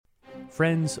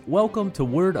Friends, welcome to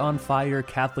Word on Fire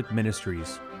Catholic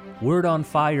Ministries. Word on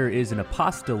Fire is an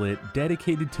apostolate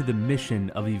dedicated to the mission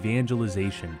of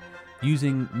evangelization,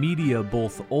 using media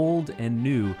both old and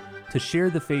new to share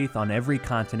the faith on every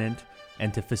continent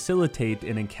and to facilitate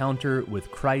an encounter with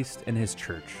Christ and His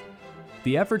Church.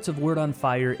 The efforts of Word on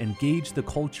Fire engage the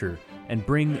culture and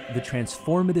bring the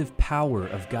transformative power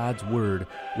of God's Word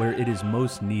where it is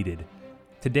most needed.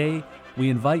 Today, we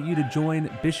invite you to join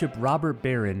Bishop Robert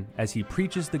Barron as he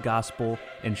preaches the gospel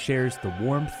and shares the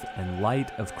warmth and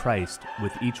light of Christ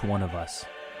with each one of us.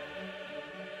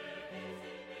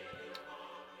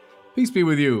 Peace be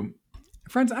with you.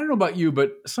 Friends, I don't know about you,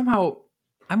 but somehow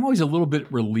I'm always a little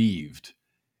bit relieved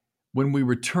when we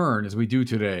return, as we do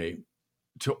today,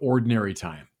 to ordinary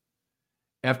time.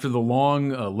 After the long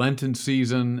Lenten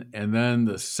season and then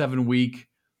the 7-week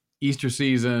Easter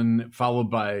season,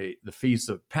 followed by the Feast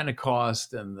of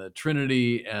Pentecost and the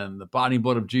Trinity and the body and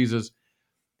blood of Jesus,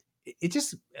 it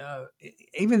just,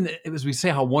 even as we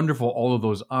say how wonderful all of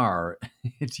those are,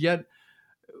 it's yet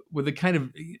with a kind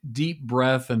of deep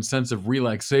breath and sense of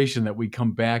relaxation that we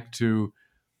come back to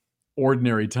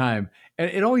ordinary time.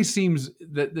 And it always seems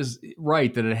that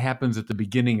that it happens at the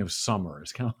beginning of summer.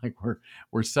 It's kind of like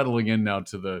we're settling in now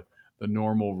to the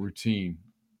normal routine.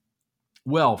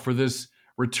 Well, for this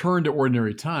return to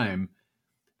ordinary time,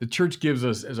 the church gives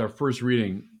us, as our first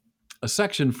reading, a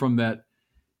section from that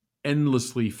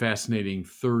endlessly fascinating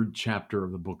third chapter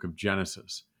of the book of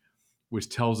Genesis, which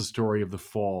tells the story of the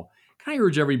fall. Can I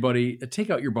urge everybody to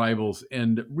take out your Bibles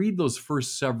and read those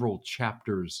first several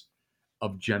chapters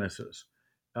of Genesis?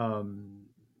 I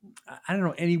don't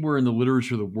know anywhere in the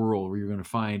literature of the world where you're going to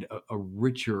find a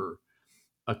richer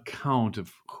account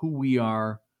of who we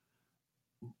are,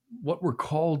 what we're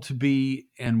called to be,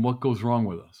 and what goes wrong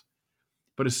with us.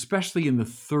 But especially in the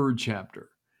third chapter,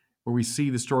 where we see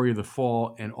the story of the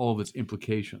fall and all of its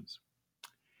implications.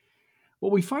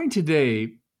 What we find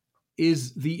today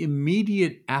is the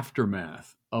immediate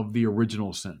aftermath of the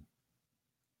original sin.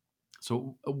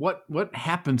 So what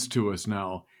happens to us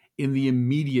now in the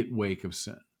immediate wake of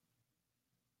sin?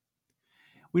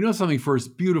 We know something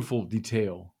first, beautiful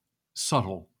detail,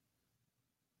 subtle.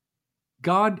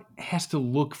 God has to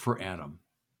look for Adam.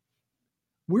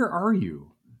 Where are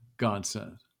you? God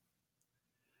says.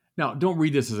 Now, don't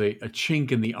read this as a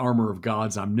chink in the armor of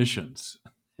God's omniscience.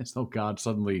 It's no God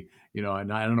suddenly,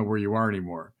 and I don't know where you are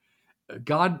anymore.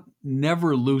 God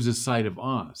never loses sight of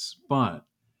us, but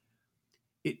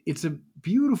it's a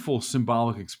beautiful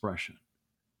symbolic expression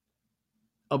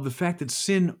of the fact that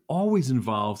sin always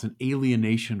involves an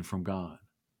alienation from God,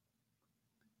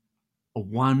 a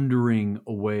wandering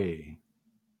away.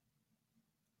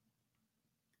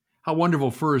 How wonderful,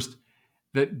 first,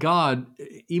 that God,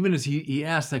 even as he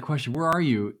asked that question, where are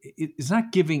you, is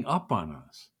not giving up on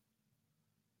us.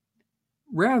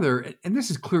 Rather, and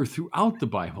this is clear throughout the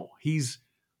Bible, he's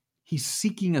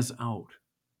seeking us out.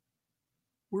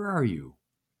 Where are you?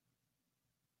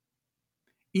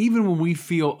 Even when we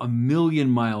feel a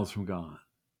million miles from God,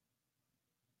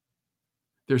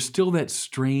 there's still that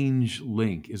strange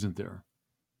link, isn't there?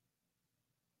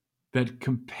 That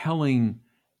compelling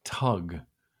tug.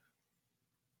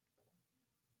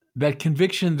 That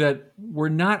conviction that we're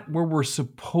not where we're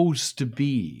supposed to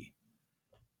be.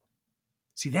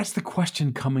 See, that's the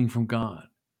question coming from God.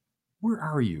 Where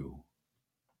are you?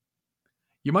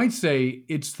 You might say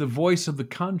it's the voice of the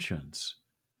conscience.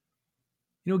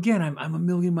 Again, I'm a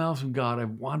million miles from God.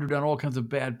 I've wandered down all kinds of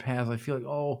bad paths. I feel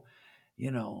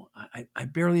like, I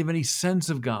barely have any sense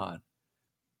of God.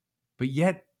 But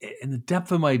yet, in the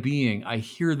depth of my being, I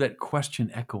hear that question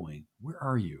echoing. Where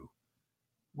are you?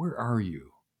 Where are you?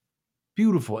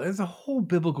 Beautiful. There's a whole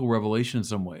biblical revelation in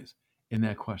some ways in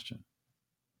that question.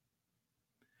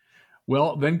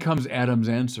 Well, then comes Adam's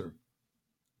answer.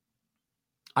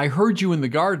 I heard you in the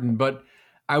garden, but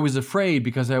I was afraid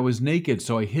because I was naked,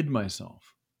 so I hid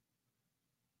myself.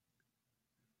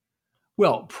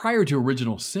 Well, prior to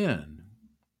original sin,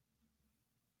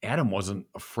 Adam wasn't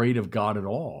afraid of God at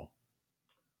all.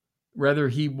 Rather,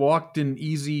 he walked in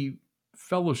easy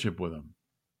fellowship with him.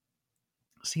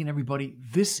 Seeing everybody,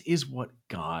 this is what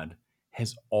God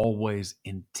has always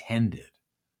intended.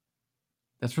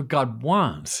 That's what God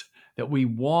wants, that we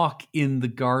walk in the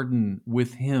garden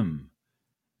with him,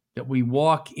 that we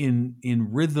walk in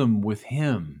rhythm with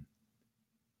him.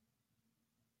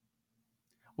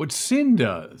 What sin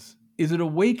does is it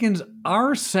awakens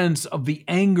our sense of the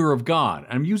anger of God.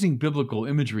 I'm using biblical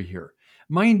imagery here.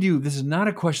 Mind you, this is not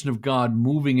a question of God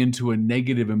moving into a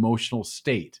negative emotional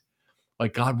state.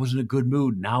 Like God was in a good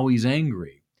mood, now he's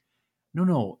angry.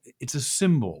 No, it's a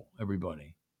symbol,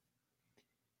 everybody.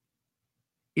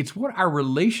 It's what our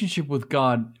relationship with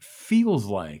God feels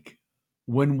like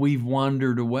when we've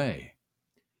wandered away.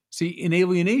 See, in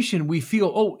alienation, we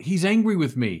feel, oh, he's angry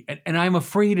with me, and I'm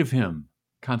afraid of him,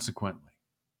 consequently.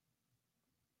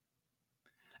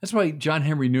 That's why John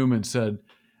Henry Newman said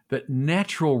that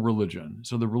natural religion,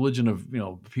 so the religion of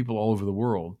people all over the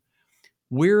world,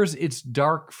 wears its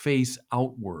dark face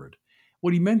outward.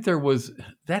 What he meant there was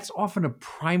that's often a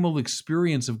primal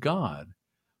experience of God,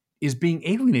 is being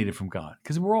alienated from God,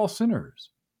 because we're all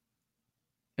sinners.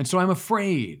 And so I'm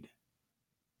afraid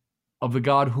of the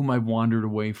God whom I've wandered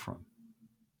away from.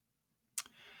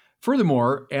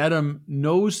 Furthermore, Adam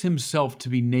knows himself to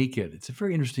be naked. It's a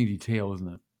very interesting detail, isn't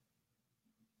it?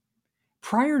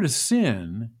 Prior to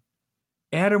sin,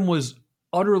 Adam was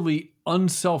utterly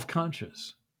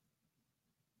unself-conscious,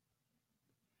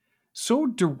 so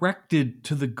directed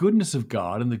to the goodness of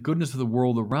God and the goodness of the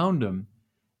world around him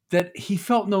that he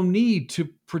felt no need to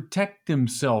protect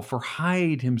himself or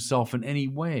hide himself in any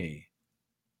way.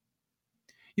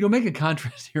 Make a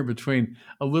contrast here between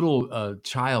a little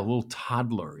child, a little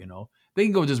toddler, They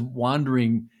can go just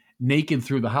wandering naked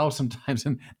through the house sometimes,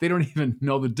 and they don't even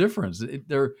know the difference.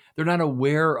 They're not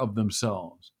aware of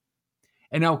themselves.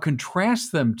 And now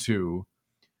contrast them to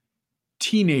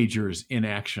teenagers in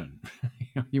action.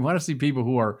 You want to see people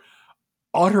who are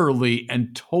utterly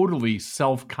and totally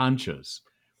self-conscious.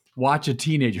 Watch a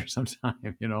teenager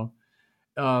sometime,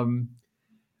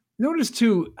 Notice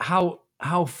too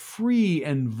how free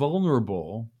and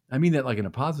vulnerable, I mean that like in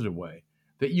a positive way,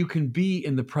 that you can be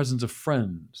in the presence of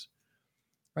friends,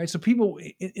 right? So people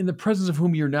in the presence of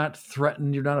whom you're not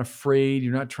threatened, you're not afraid,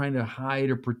 you're not trying to hide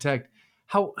or protect,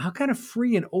 how kind of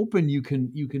free and open you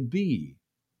can be.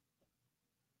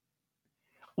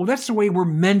 Well, that's the way we're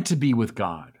meant to be with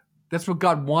God. That's what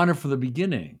God wanted from the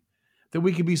beginning, that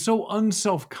we could be so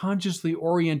unself-consciously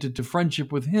oriented to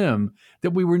friendship with him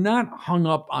that we were not hung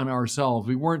up on ourselves.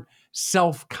 We weren't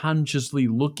self-consciously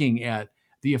looking at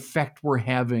the effect we're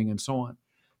having and so on.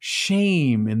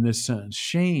 Shame, in this sense,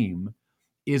 shame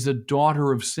is a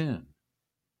daughter of sin,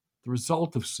 the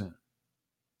result of sin.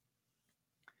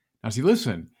 Now, see,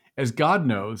 listen, as God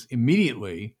knows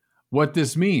immediately what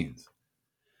this means.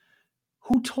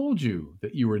 Who told you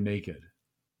that you were naked?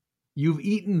 You've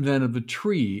eaten then of the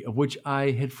tree of which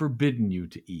I had forbidden you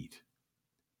to eat.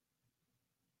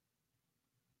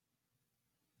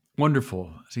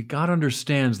 Wonderful. See, God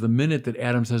understands the minute that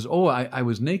Adam says, oh, I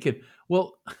was naked.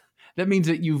 Well, that means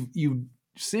that you've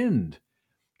sinned.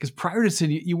 Because prior to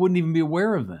sin, you wouldn't even be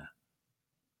aware of that.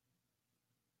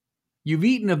 You've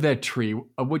eaten of that tree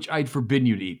of which I'd forbidden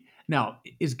you to eat. Now,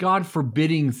 is God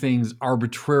forbidding things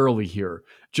arbitrarily here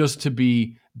just to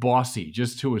be bossy,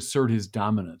 just to assert his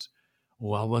dominance?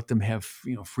 Oh, I'll let them have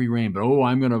free reign, but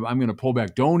I'm gonna pull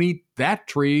back. Don't eat that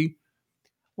tree.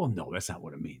 Well, no, that's not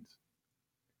what it means.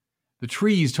 The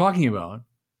tree he's talking about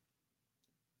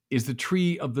is the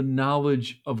tree of the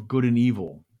knowledge of good and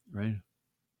evil, right?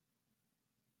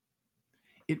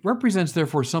 It represents,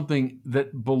 therefore, something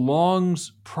that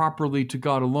belongs properly to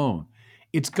God alone.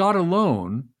 It's God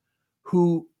alone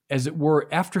who, as it were,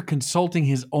 after consulting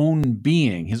his own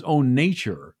being, his own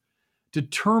nature,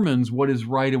 determines what is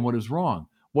right and what is wrong,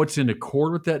 what's in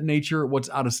accord with that nature, what's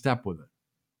out of step with it.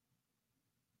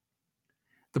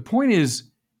 The point is,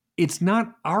 it's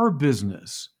not our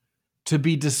business to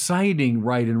be deciding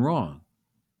right and wrong.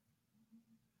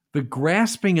 The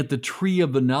grasping at the tree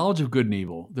of the knowledge of good and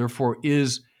evil, therefore,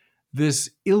 is this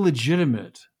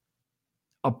illegitimate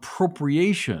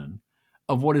appropriation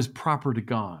of what is proper to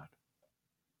God.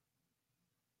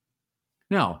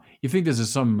 Now, you think this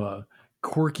is some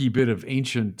quirky bit of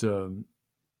ancient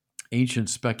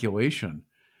speculation.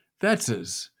 That's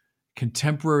as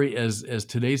contemporary as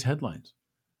today's headlines.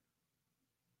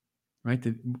 Right?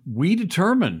 That we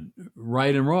determine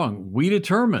right and wrong. We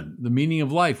determine the meaning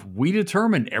of life. We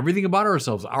determine everything about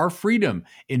ourselves. Our freedom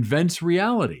invents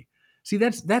reality. See,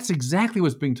 that's exactly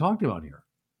what's being talked about here.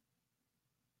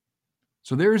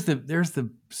 So there's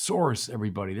the source,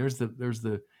 everybody. There's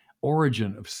the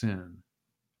origin of sin.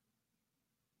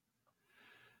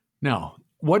 Now,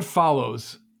 what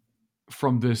follows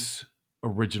from this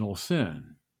original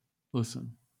sin?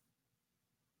 Listen.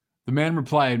 The man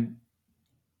replied,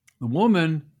 the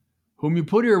woman whom you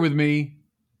put here with me,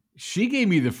 she gave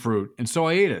me the fruit, and so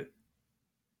I ate it.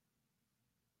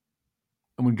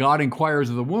 And when God inquires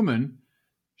of the woman,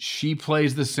 she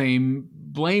plays the same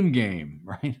blame game,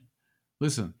 right?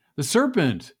 Listen, the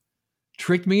serpent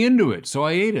tricked me into it, so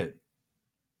I ate it.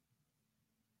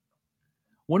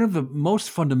 One of the most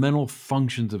fundamental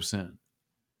functions of sin,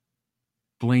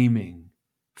 blaming,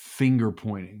 finger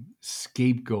pointing,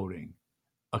 scapegoating,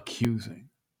 accusing.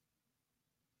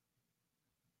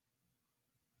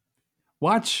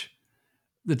 Watch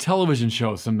the television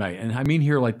shows some night. And I mean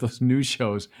here like those news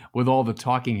shows with all the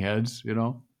talking heads,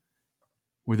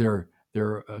 where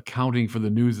they're accounting for the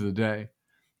news of the day.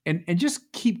 And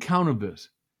just keep count of this.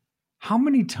 How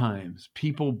many times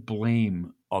people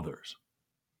blame others?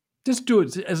 Just do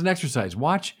it as an exercise.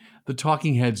 Watch the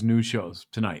talking heads news shows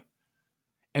tonight.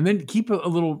 And then keep a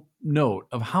little note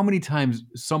of how many times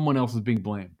someone else is being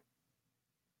blamed.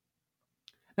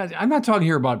 Now, I'm not talking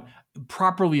here about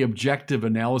properly objective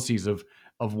analyses of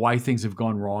why things have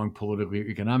gone wrong politically or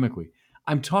economically.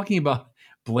 I'm talking about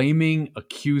blaming,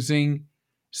 accusing,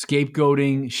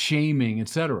 scapegoating, shaming,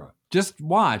 etc. Just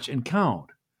watch and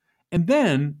count. And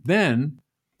then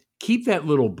keep that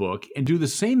little book and do the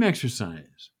same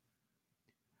exercise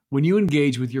when you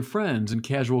engage with your friends in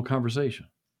casual conversation.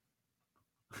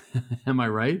 Am I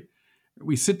right?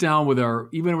 We sit down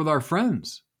even with our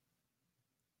friends.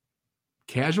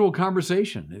 Casual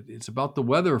conversation. It's about the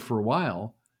weather for a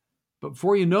while, but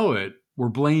before you know it, we're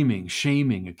blaming,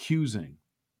 shaming, accusing.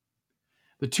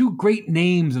 The two great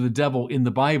names of the devil in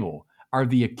the Bible are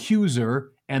the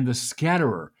accuser and the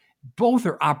scatterer. Both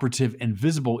are operative and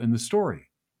visible in the story.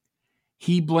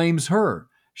 He blames her.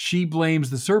 She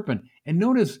blames the serpent. And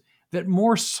notice that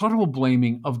more subtle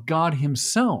blaming of God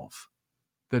himself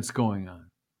that's going on.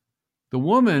 The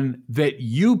woman that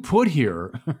you put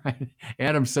here, right,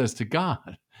 Adam says to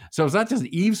God. So it's not just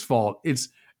Eve's fault. It's,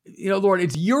 Lord,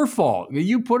 it's your fault.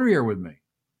 You put her here with me.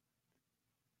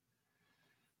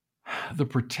 The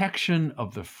protection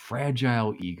of the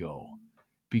fragile ego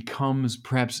becomes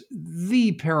perhaps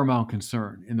the paramount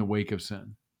concern in the wake of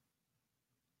sin.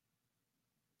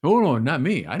 Oh, no, not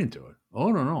me. I didn't do it.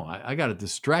 Oh, no. I got to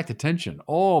distract attention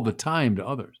all the time to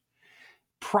others.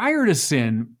 Prior to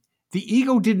sin, the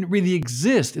ego didn't really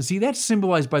exist. And see, that's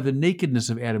symbolized by the nakedness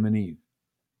of Adam and Eve,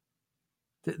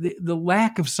 the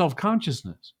lack of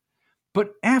self-consciousness.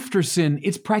 But after sin,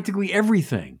 it's practically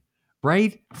everything,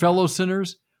 right? Fellow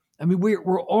sinners. I mean,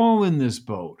 we're all in this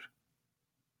boat.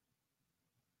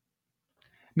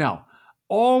 Now,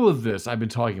 all of this I've been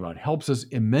talking about helps us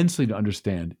immensely to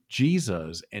understand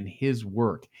Jesus and his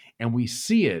work. And we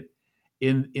see it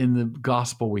in the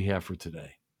gospel we have for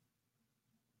today.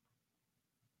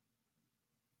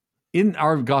 In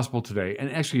our gospel today, and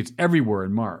actually it's everywhere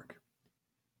in Mark,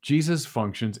 Jesus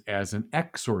functions as an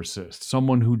exorcist,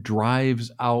 someone who drives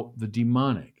out the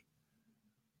demonic.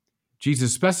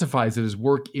 Jesus specifies that his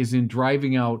work is in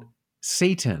driving out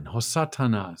Satan,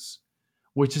 Hosatanas,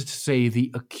 which is to say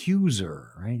the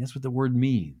accuser, right? That's what the word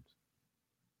means.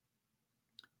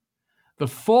 The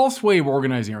false way of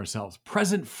organizing ourselves,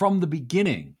 present from the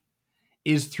beginning,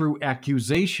 is through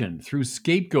accusation, through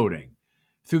scapegoating,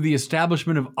 through the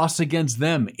establishment of us against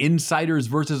them, insiders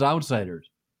versus outsiders.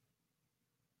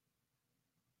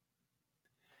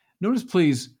 Notice,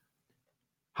 please,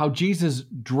 how Jesus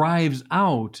drives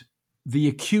out the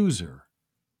accuser.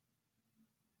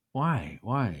 Why?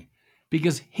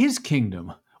 Because his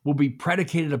kingdom will be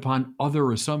predicated upon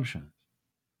other assumptions,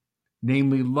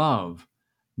 namely love,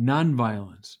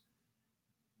 nonviolence,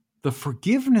 the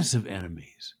forgiveness of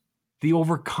enemies, the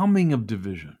overcoming of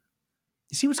division.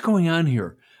 You see what's going on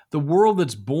here? The world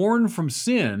that's born from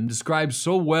sin, described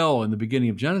so well in the beginning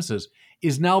of Genesis,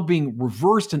 is now being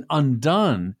reversed and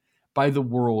undone by the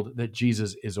world that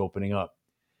Jesus is opening up.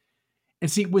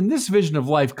 And see, when this vision of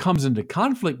life comes into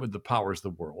conflict with the powers of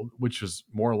the world, which was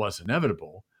more or less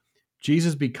inevitable,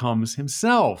 Jesus becomes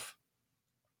himself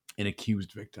an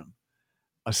accused victim,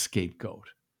 a scapegoat.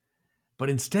 But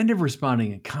instead of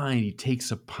responding in kind, he takes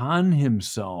upon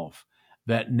himself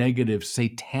that negative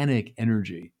satanic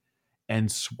energy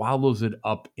and swallows it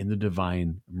up in the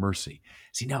divine mercy.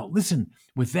 See, now listen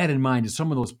with that in mind to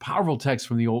some of those powerful texts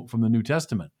from the New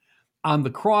Testament. On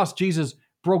the cross, Jesus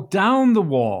broke down the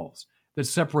walls that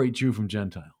separate Jew from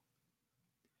Gentile.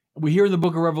 We hear in the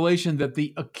book of Revelation that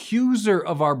the accuser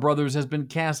of our brothers has been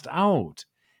cast out.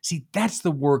 See, that's the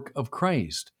work of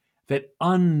Christ that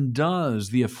undoes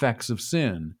the effects of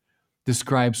sin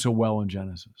described so well in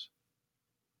Genesis.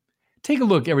 Take a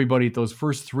look, everybody, at those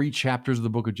first 3 chapters of the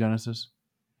book of Genesis.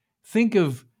 Think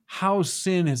of how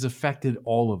sin has affected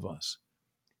all of us.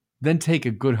 Then take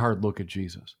a good hard look at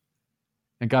Jesus.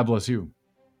 And God bless you.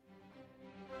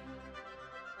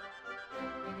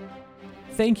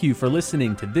 Thank you for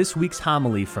listening to this week's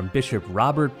homily from Bishop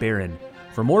Robert Barron.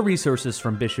 For more resources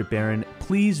from Bishop Barron,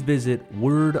 please visit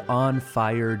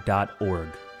wordonfire.org.